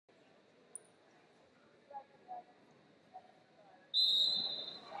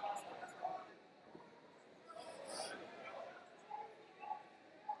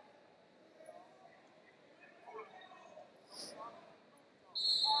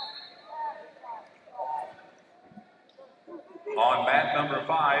On mat number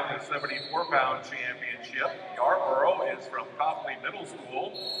 5, the 74-pound championship, Yarborough is from Copley Middle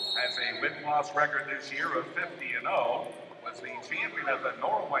School, has a win-loss record this year of 50-0, was the champion of the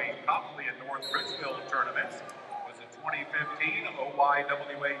Norway, Copley, and North Ridgeville tournaments, was a 2015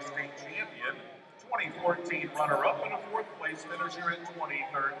 OYWA state champion, 2014 runner-up, and a 4th place finisher in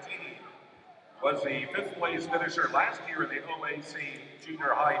 2013. Was the 5th place finisher last year in the OAC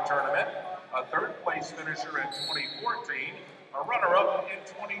Junior High Tournament, a 3rd place finisher in 2014, a runner-up in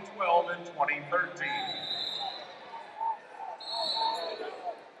 2012 and 2013.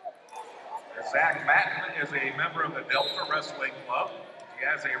 Zach Matten is a member of the Delta Wrestling Club. He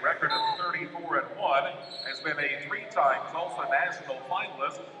has a record of 34-1, has been a 3-time Tulsa National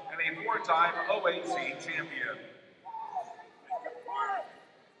finalist, and a 4-time OAC champion.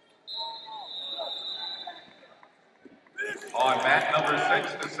 On mat number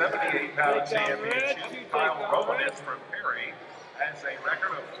 6, the 78-pound championship, Kyle Rowan is from Perry, has a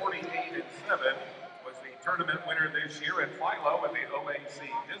record of 48-7, was the tournament winner this year at Philo in the OAC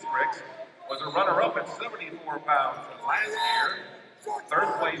districts, was a runner-up at 74 pounds last year,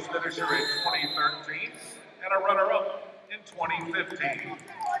 3rd place finisher in 2013, and a runner-up in 2015.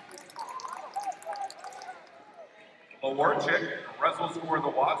 Lewarchick wrestles for the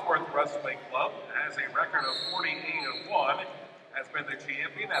Wadsworth Wrestling Club, has a record of 48-1, has been the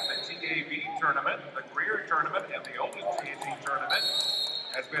champion at the TAB tournament, the Greer tournament, and the Open TAB tournament,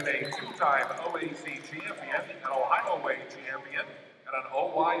 has been a 2-time OAC champion, an Ohio Way champion, and an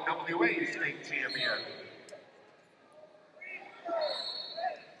OYWA state champion.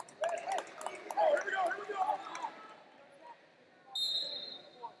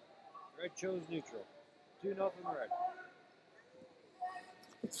 Red chose neutral. 2-0 red.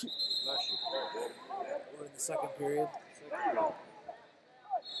 Bless you. We're in the second period.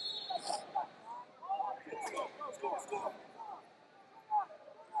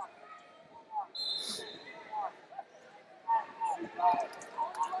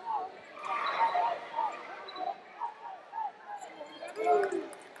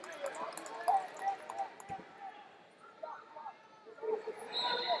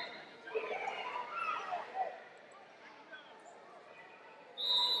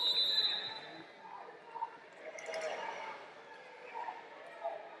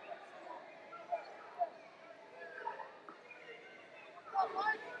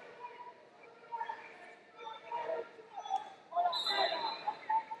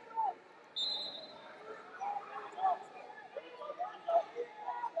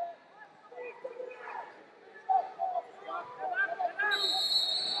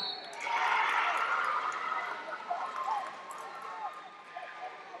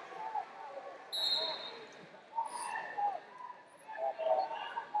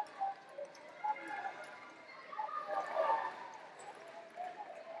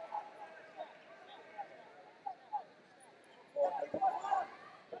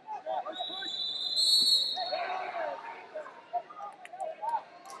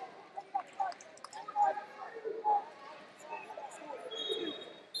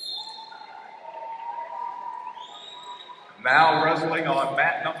 Now wrestling on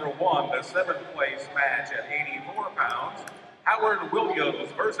mat number 1, the 7th place match at 84 pounds, Howard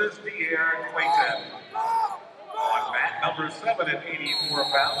Williams versus Pierre Clayton. On mat number 7 at 84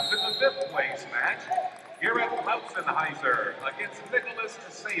 pounds in the 5th place match, Garrett Lautzenheiser against Nicholas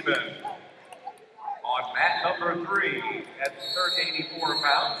Sabin. On mat number 3 at 84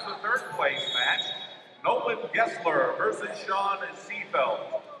 pounds, the 3rd place match, Nolan Gessler versus Sean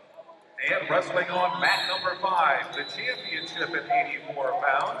Seafeld. And wrestling on mat number 5, the championship at 84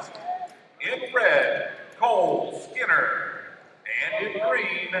 pounds, in red, Cole Skinner, and in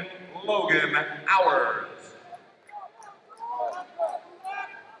green, Logan Hours.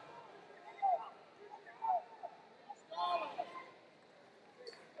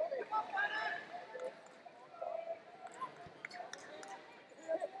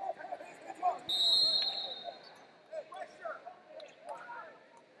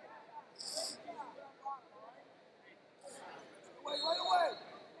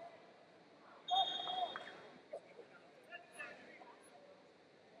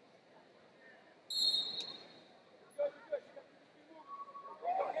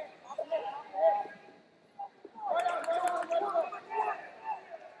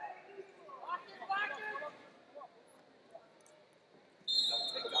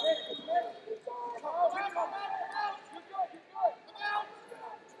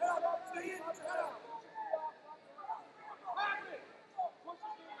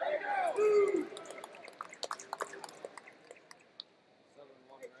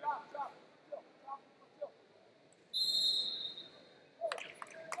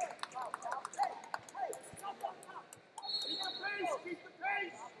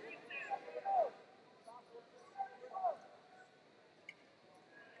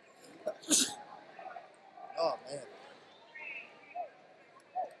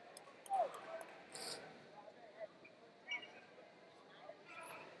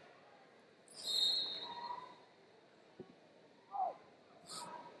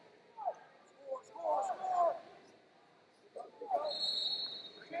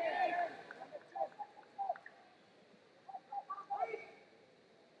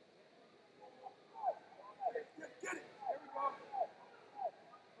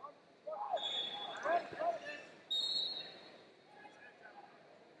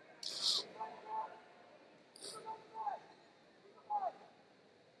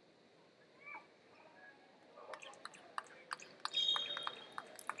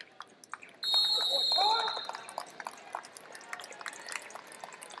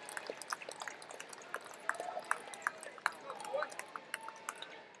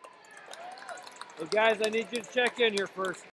 Hey guys, I need you to check in here first.